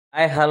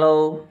Hi,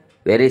 hello.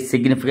 Very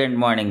significant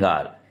morning,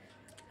 all.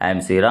 I am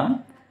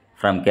Sriram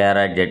from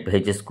Kerala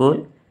JPH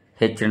School,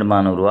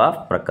 Manuru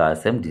of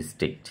Prakasam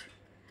district.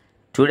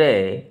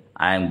 Today,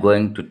 I am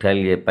going to tell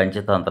you a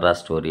Panchatantra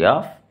story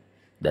of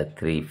the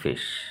three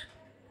fish.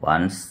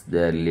 Once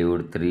there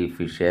lived three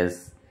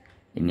fishes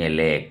in a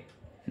lake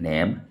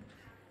named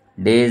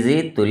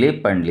Daisy,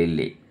 Tulip, and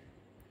Lily.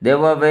 They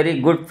were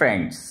very good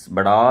friends,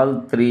 but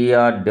all three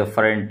are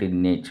different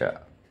in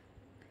nature.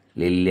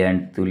 Lily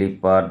and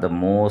Tulip are the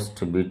most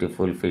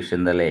beautiful fish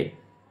in the lake.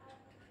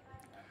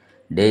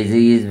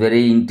 Daisy is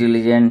very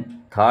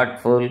intelligent,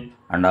 thoughtful,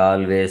 and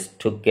always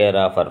took care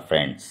of her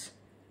friends.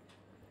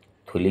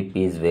 Tulip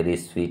is very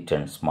sweet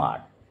and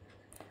smart.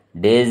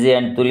 Daisy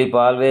and Tulip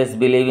always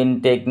believe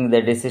in taking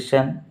the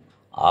decision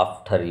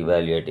after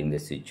evaluating the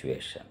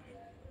situation.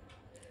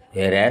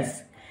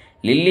 Whereas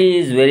Lily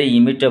is very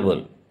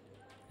immutable.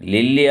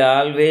 Lily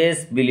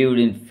always believed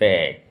in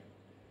fate.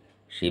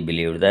 She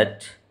believed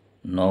that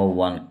no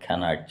one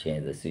cannot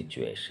change the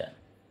situation.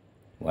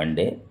 One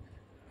day,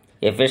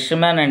 a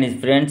fisherman and his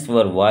friends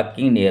were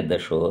walking near the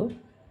shore.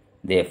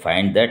 They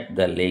find that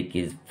the lake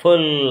is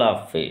full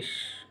of fish.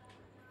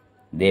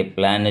 They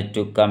planned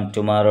to come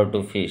tomorrow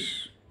to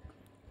fish.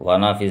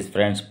 One of his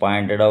friends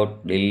pointed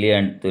out Lily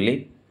and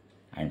Tulip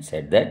and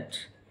said that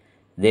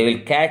they will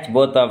catch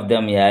both of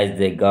them as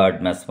they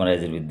got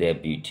mesmerized with their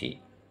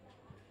beauty.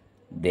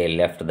 They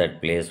left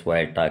that place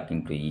while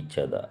talking to each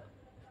other.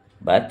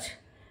 But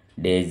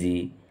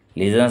Daisy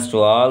listens to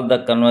all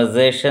the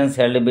conversations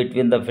held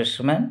between the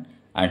fisherman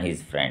and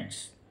his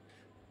friends.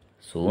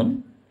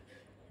 Soon,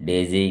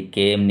 Daisy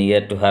came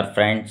near to her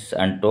friends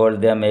and told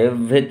them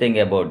everything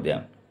about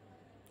them.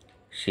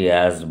 She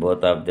asked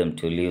both of them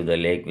to leave the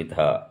lake with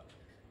her.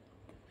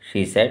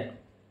 She said,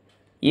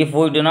 "If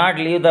we do not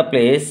leave the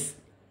place,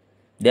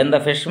 then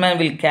the fisherman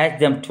will catch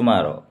them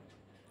tomorrow."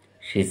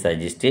 She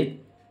suggested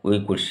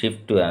we could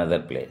shift to another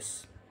place.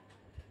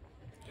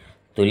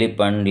 Tulip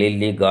and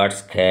Lily got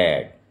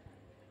scared,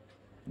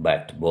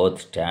 but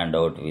both stand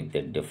out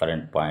with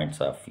different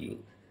points of view.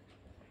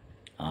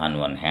 On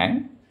one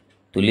hand,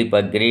 Tulip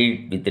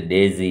agreed with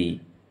Daisy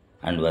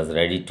and was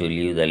ready to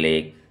leave the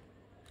lake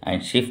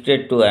and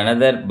shifted to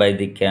another by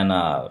the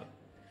canal,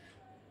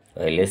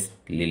 while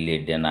Lily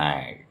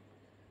denied.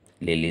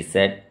 Lily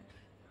said,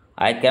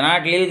 "I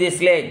cannot leave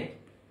this lake.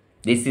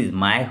 This is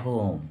my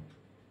home.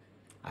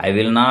 I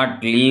will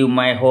not leave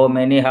my home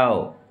anyhow."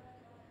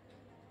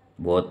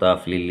 Both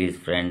of Lily's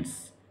friends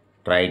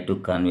tried to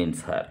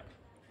convince her.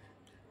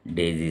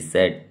 Daisy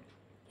said,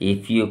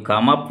 "If you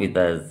come up with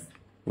us,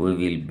 we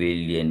will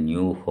build a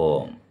new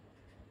home.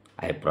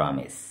 I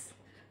promise.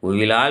 We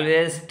will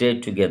always stay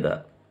together."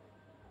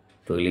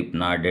 Tulip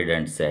nodded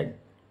and said,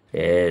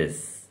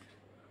 "Yes,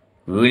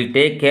 we will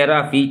take care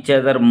of each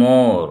other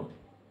more.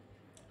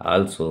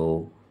 Also,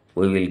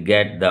 we will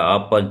get the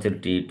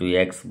opportunity to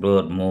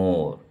explore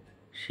more,"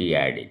 she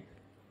added.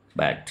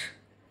 But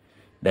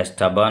the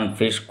stubborn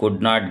fish could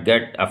not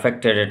get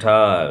affected at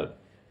all.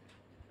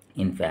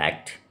 In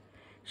fact,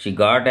 she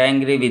got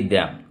angry with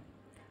them,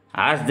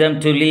 asked them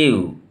to leave.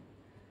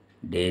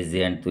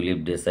 Daisy and Tulip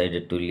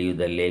decided to leave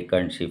the lake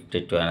and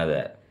shifted to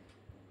another.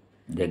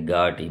 They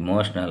got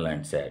emotional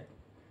and said,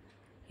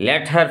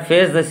 "Let her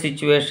face the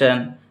situation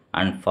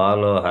and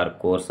follow her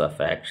course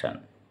of action."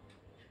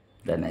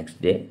 The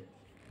next day,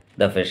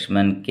 the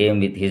fisherman came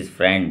with his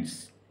friends.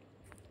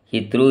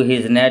 He threw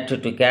his net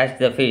to catch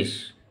the fish.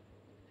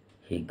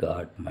 He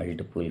got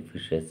multiple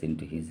fishes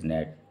into his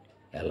net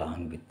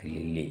along with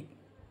Lily.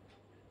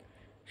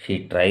 She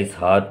tries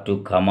hard to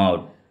come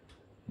out,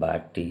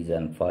 but is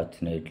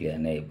unfortunately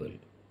unable.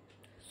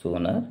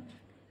 Sooner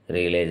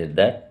realized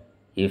that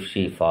if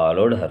she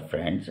followed her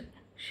friends,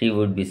 she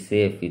would be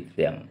safe with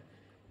them.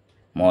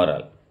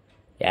 Moral: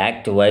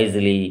 act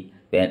wisely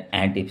when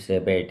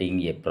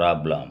anticipating a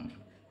problem.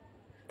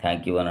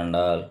 Thank you, one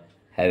and all.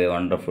 Have a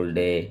wonderful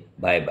day.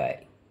 Bye bye.